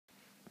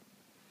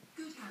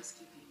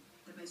Housekeeping,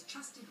 the most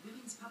trusted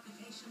women's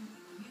publication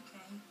in the UK,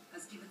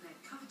 has given their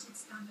coveted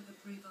stamp of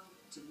approval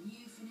to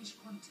New Finish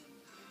Quantum.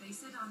 They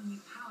said our new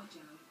power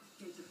gel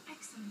gave them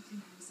excellent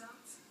cleaning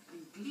results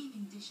and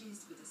gleaming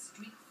dishes with a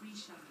streak-free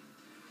shine.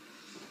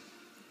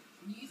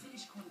 New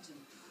Finish Quantum.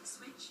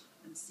 Switch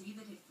and see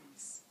the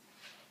difference.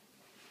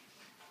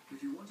 If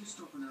you want to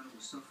stop an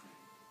animal suffering,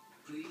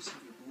 please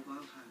have your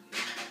mobile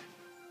handy.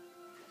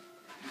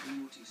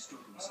 Little Morty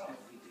struggles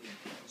every day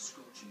in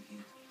scorching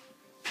heat.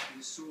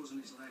 He has sores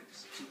on his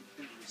legs, so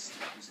that every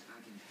step is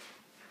agony.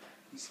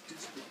 He's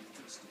desperately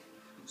thirsty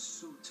and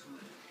so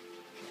tired.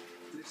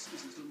 This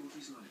is Little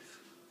Morty's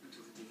life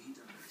until the day he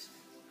dies,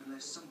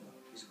 unless someone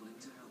is willing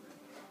to help him.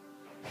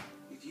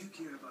 If you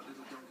care about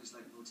little donkeys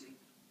like Morty,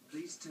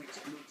 please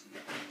text Morty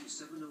to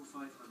 70500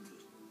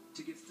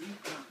 to give £3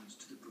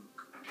 to the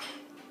brook.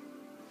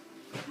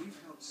 We've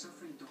helped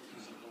suffering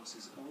donkeys and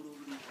horses all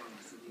over the world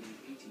for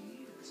nearly 80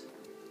 years.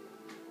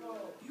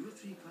 Your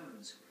 £3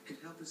 could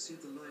help us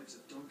save the lives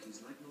of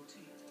donkeys like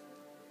Morty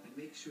and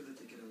make sure that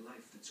they get a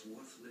life that's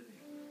worth living.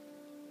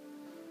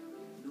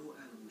 No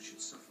animal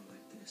should suffer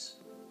like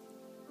this.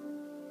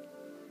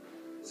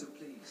 So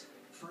please,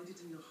 find it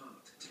in your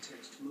heart to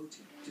text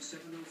Morty to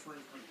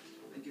 70500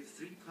 and give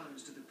 £3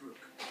 to the brook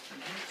and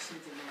help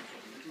save the life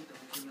of a little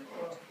donkey like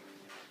Morty.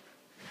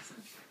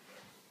 Thank you.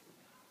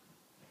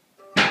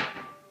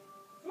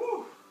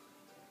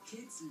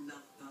 Kids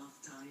love bath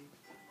time,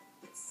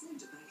 but so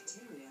do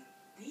bacteria.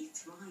 They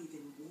thrive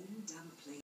in warm, damp places.